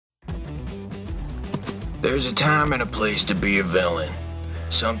There's a time and a place to be a villain.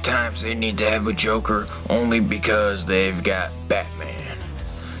 Sometimes they need to have a Joker only because they've got Batman.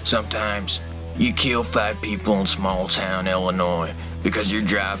 Sometimes you kill 5 people in small town Illinois because your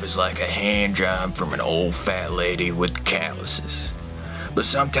job is like a hand job from an old fat lady with calluses. But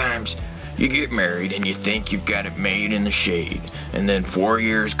sometimes you get married and you think you've got it made in the shade, and then 4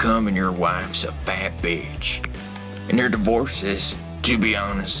 years come and your wife's a fat bitch. And your divorce is, to be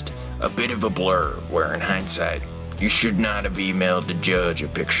honest, a bit of a blur, where in hindsight, you should not have emailed the judge a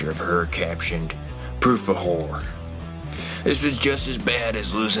picture of her captioned, "Proof of whore." This was just as bad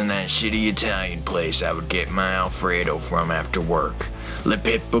as losing that shitty Italian place I would get my Alfredo from after work, Le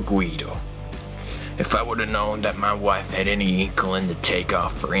Pippo Guido. If I would have known that my wife had any inkling to take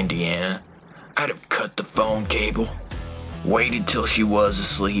off for Indiana, I'd have cut the phone cable, waited till she was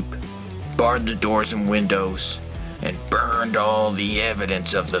asleep, barred the doors and windows, and burned all the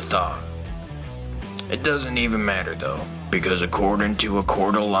evidence of the thought. It doesn't even matter though, because according to a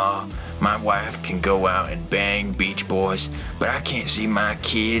court of law, my wife can go out and bang Beach Boys, but I can't see my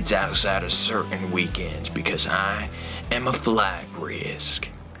kids outside of certain weekends because I am a flight risk.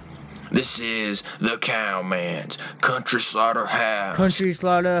 This is the Cowman's Country Slaughterhouse. Country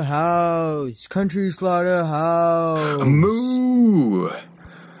Slaughterhouse. Country Slaughterhouse. Moo!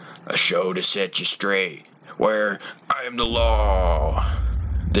 A show to set you straight, where I am the law.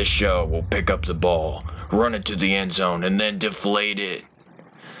 This show will pick up the ball, run it to the end zone, and then deflate it.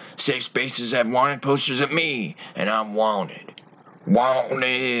 Safe spaces have wanted posters at me, and I'm wanted.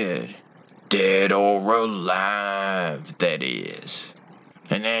 Wanted. Dead or alive, that is.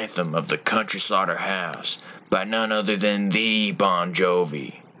 An anthem of the Country Slaughterhouse by none other than the Bon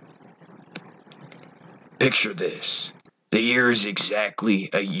Jovi. Picture this. The year is exactly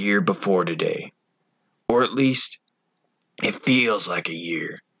a year before today. Or at least, it feels like a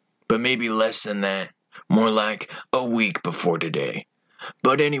year. But maybe less than that. More like a week before today.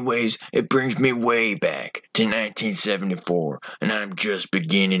 But anyways, it brings me way back to 1974, and I'm just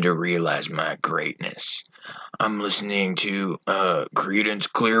beginning to realize my greatness. I'm listening to Creedence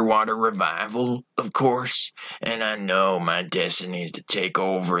Clearwater Revival, of course, and I know my destiny is to take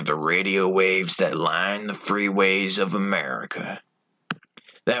over the radio waves that line the freeways of America.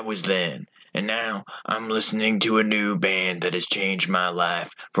 That was then, and now I'm listening to a new band that has changed my life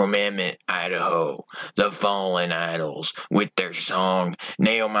from Emmett, Idaho, the Fallen Idols, with their song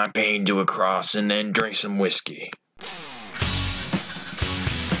Nail My Pain to a Cross and Then Drink Some Whiskey.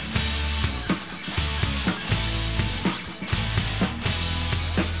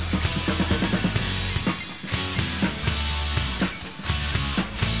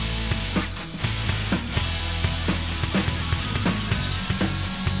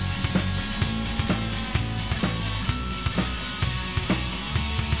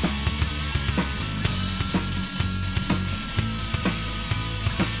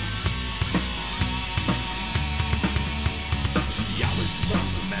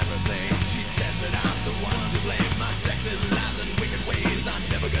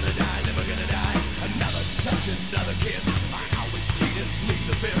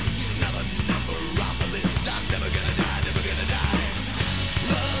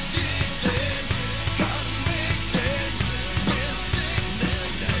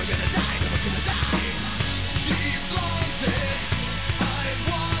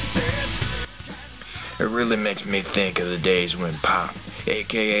 It really makes me think of the days when Pop,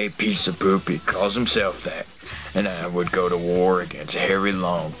 aka Piece of Poopy, calls himself that, and I would go to war against Harry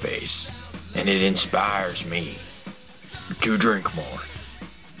Longface, and it inspires me to drink more.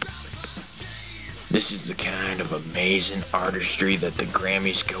 This is the kind of amazing artistry that the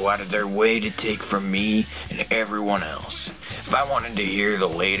Grammys go out of their way to take from me and everyone else. If I wanted to hear the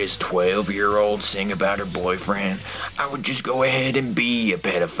latest 12-year-old sing about her boyfriend, I would just go ahead and be a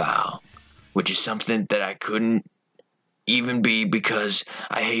pedophile. Which is something that I couldn't even be because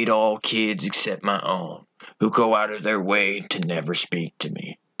I hate all kids except my own, who go out of their way to never speak to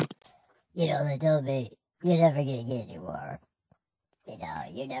me. You know, they told me, you're never gonna get anywhere. You know,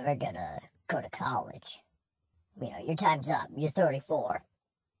 you're never gonna go to college. You know, your time's up. You're 34.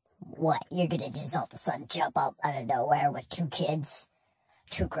 What, you're gonna just all of a sudden jump up out of nowhere with 2 kids,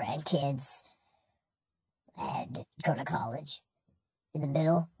 2 grandkids, and go to college? In the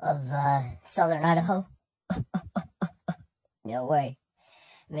middle of southern Idaho? No way.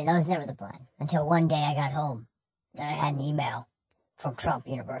 I mean, that was never the plan. Until one day I got home. Then I had an email from Trump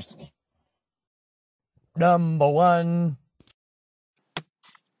University. Number 1.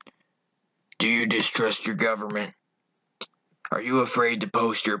 Do you distrust your government? Are you afraid to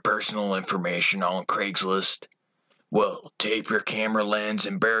post your personal information on Craigslist? Well, tape your camera lens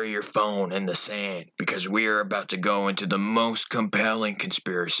and bury your phone in the sand because we are about to go into the most compelling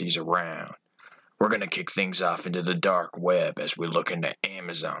conspiracies around. We're going to kick things off into the dark web as we look into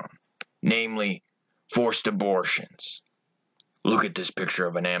Amazon, namely forced abortions. Look at this picture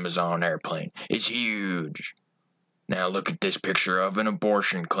of an Amazon airplane. It's huge. Now look at this picture of an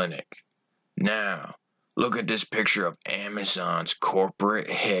abortion clinic. Now, look at this picture of Amazon's corporate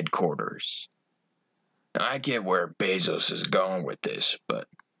headquarters. Now, I get where Bezos is going with this, but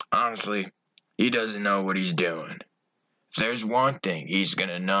honestly, he doesn't know what he's doing. If there's one thing he's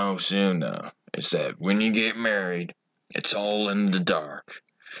gonna know soon, though, it's that when you get married, it's all in the dark.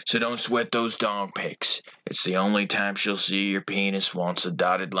 So don't sweat those dong pics. It's the only time she'll see your penis once the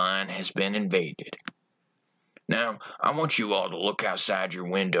dotted line has been invaded. Now, I want you all to look outside your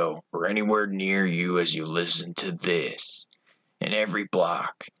window or anywhere near you as you listen to this. In every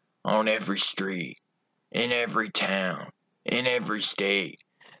block, on every street, in every town, in every state,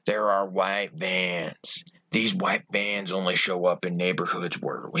 there are white vans. These white vans only show up in neighborhoods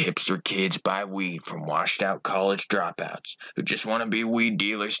where hipster kids buy weed from washed-out college dropouts who just want to be weed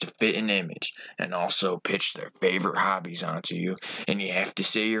dealers to fit an image and also pitch their favorite hobbies onto you, and you have to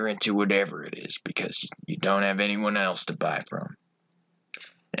say you're into whatever it is because you don't have anyone else to buy from.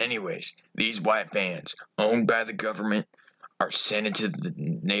 Anyways, these white vans, owned by the government, are sent into the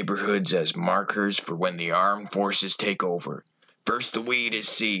neighborhoods as markers for when the armed forces take over. First the weed is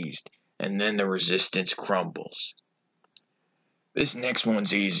seized, and then the resistance crumbles. This next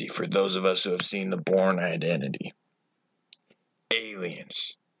one's easy for those of us who have seen The Bourne Identity.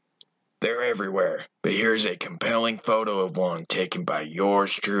 Aliens. They're everywhere, but here's a compelling photo of one taken by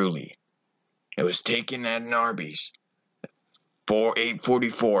yours truly. It was taken at an Arby's.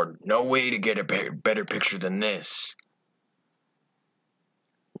 8:44. No way to get a better picture than this.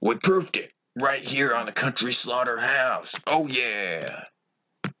 We proved it right here on the Country Slaughterhouse. Oh yeah.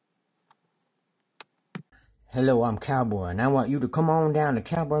 Hello, I'm Cowboy, and I want you to come on down to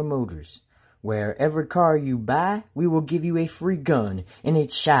Cowboy Motors, where every car you buy, we will give you a free gun and a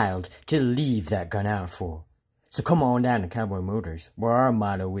child to leave that gun out for. So come on down to Cowboy Motors, where our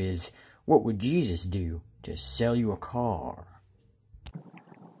motto is, what would Jesus do to sell you a car?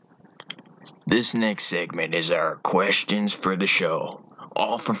 This next segment is our questions for the show.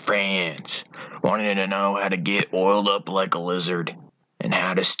 All from fans wanting to know how to get oiled up like a lizard and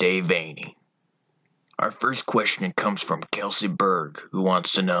how to stay veiny. Our first question comes from Kelsey Berg, who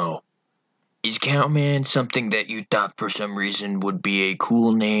wants to know, is Cowman something that you thought for some reason would be a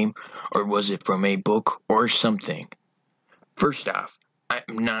cool name, or was it from a book or something? First off,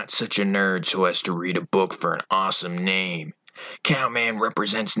 I'm not such a nerd so as to read a book for an awesome name. Cowman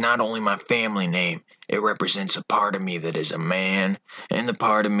represents not only my family name, it represents a part of me that is a man, and the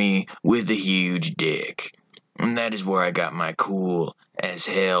part of me with a huge dick. And that is where I got my cool as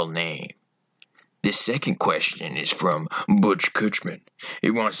hell name. This second question is from Butch Kutchman. He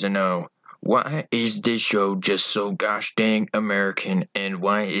wants to know, why is this show just so gosh dang American, and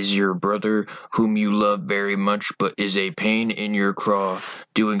why is your brother, whom you love very much but is a pain in your craw,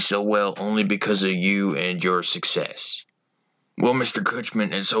 doing so well only because of you and your success? Well, Mr.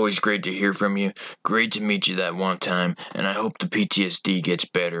 Kutchman, it's always great to hear from you. Great to meet you that one time, and I hope the PTSD gets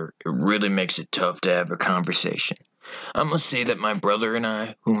better. It really makes it tough to have a conversation. I must say that my brother and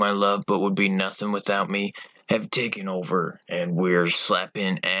I, whom I love but would be nothing without me, have taken over, and we're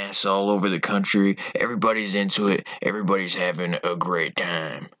slapping ass all over the country. Everybody's into it. Everybody's having a great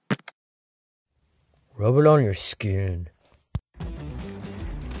time. Rub it on your skin.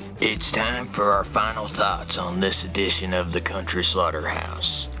 It's time for our final thoughts on this edition of the Country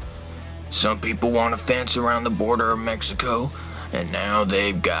Slaughterhouse. Some people want a fence around the border of Mexico, and now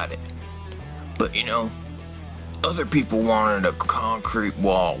they've got it. But you know, other people wanted a concrete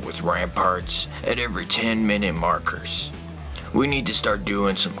wall with ramparts at every 10-minute markers. We need to start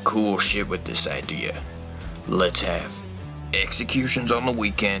doing some cool shit with this idea. Let's have executions on the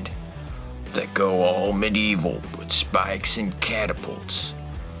weekend that go all medieval with spikes and catapults.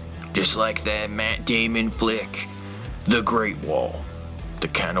 Just like that Matt Damon flick, The Great Wall. The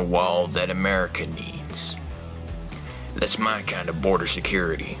kind of wall that America needs. That's my kind of border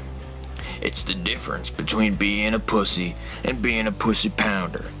security. It's the difference between being a pussy and being a pussy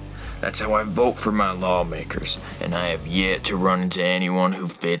pounder. That's how I vote for my lawmakers, and I have yet to run into anyone who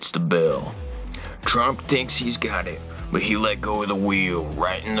fits the bill. Trump thinks he's got it, but he let go of the wheel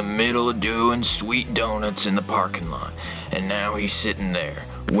right in the middle of doing sweet donuts in the parking lot, and now he's sitting there,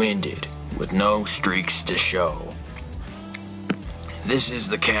 winded, with no streaks to show. This is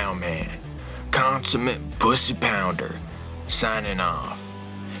the Cowman, consummate pussy pounder, signing off.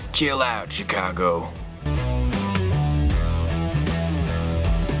 Chill out, Chicago.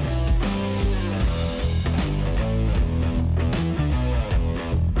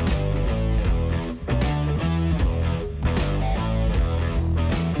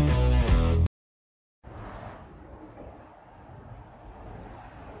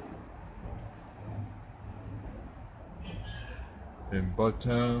 In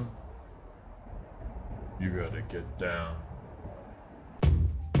Butttown, you gotta get down.